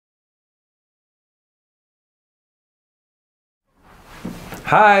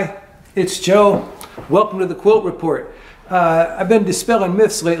Hi, it's Joe. Welcome to the Quilt Report. I've been dispelling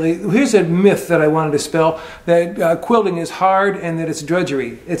myths lately. Here's a myth that I want to dispel, that quilting is hard and that it's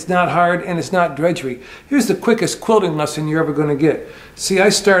drudgery. It's not hard and it's not drudgery. Here's the quickest quilting lesson you're ever going to get. See, I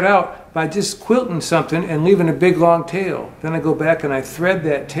start out by just quilting something and leaving a big long tail. Then I go back and I thread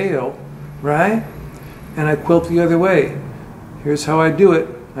that tail, right? And I quilt the other way. Here's how I do it.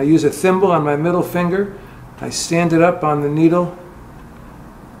 I use a thimble on my middle finger. I stand it up on the needle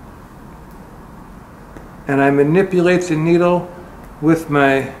and I manipulate the needle with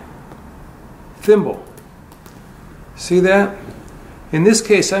my thimble. See that? In this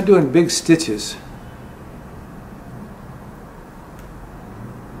case, I'm doing big stitches.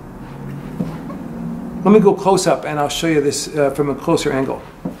 Let me go close up and I'll show you this from a closer angle.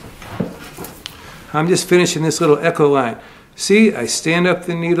 I'm just finishing this little echo line. See, I stand up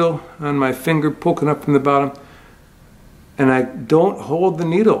the needle on my finger poking up from the bottom, and I don't hold the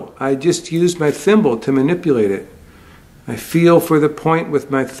needle. I just use my thimble to manipulate it. I feel for the point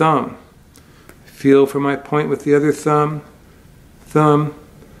with my thumb. Feel for my point with the other thumb, thumb,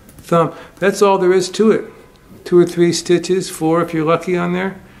 thumb. That's all there is to it. 2 or 3 stitches, 4 if you're lucky on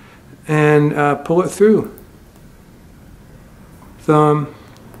there, and pull it through. Thumb,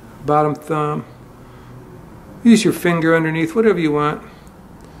 bottom thumb. Use your finger underneath, whatever you want.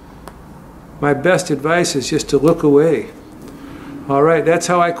 My best advice is just to look away. All right, that's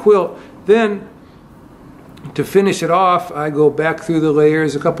how I quilt. Then, to finish it off, I go back through the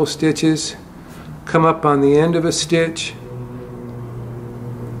layers, a couple stitches, come up on the end of a stitch,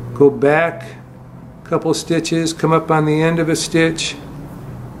 go back a couple stitches, come up on the end of a stitch.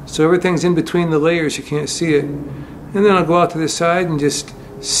 So everything's in between the layers, you can't see it. And then I'll go out to the side and just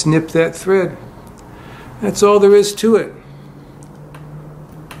snip that thread. That's all there is to it.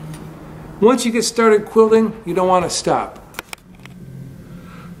 Once you get started quilting, you don't want to stop.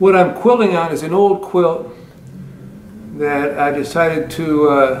 What I'm quilting on is an old quilt that I decided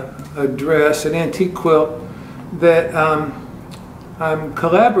to address, an antique quilt that I'm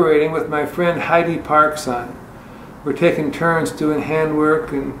collaborating with my friend Heidi Parks on. We're taking turns doing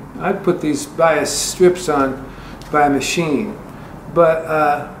handwork, and I put these bias strips on by machine. But,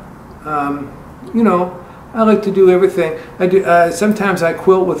 you know, I like to do everything. I do. Sometimes I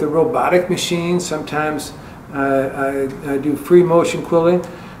quilt with a robotic machine. Sometimes I do free motion quilting,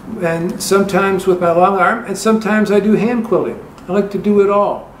 and sometimes with my long arm, and sometimes I do hand quilting. I like to do it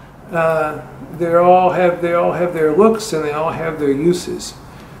all. They all have their looks and they all have their uses.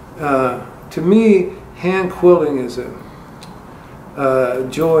 To me, hand quilting is a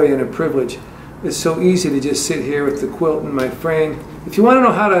joy and a privilege. It's so easy to just sit here with the quilt in my frame. If you want to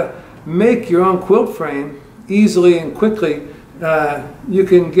know how to make your own quilt frame easily and quickly, you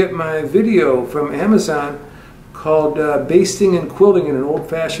can get my video from Amazon called Basting and Quilting in an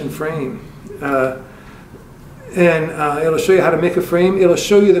Old-Fashioned Frame. It'll show you how to make a frame. It'll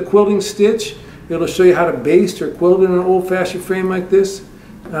show you the quilting stitch. It'll show you how to baste or quilt in an old-fashioned frame like this.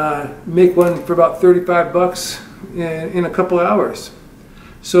 Make one for about 35 bucks in a couple of hours.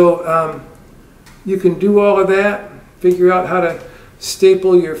 So you can do all of that, figure out how to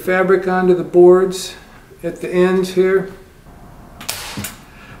staple your fabric onto the boards at the ends here,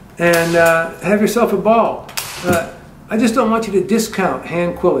 and have yourself a ball. I just don't want you to discount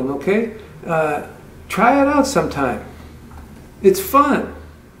hand quilting, okay? Try it out sometime. It's fun.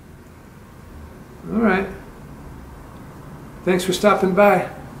 All right. Thanks for stopping by.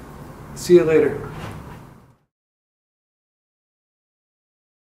 See you later.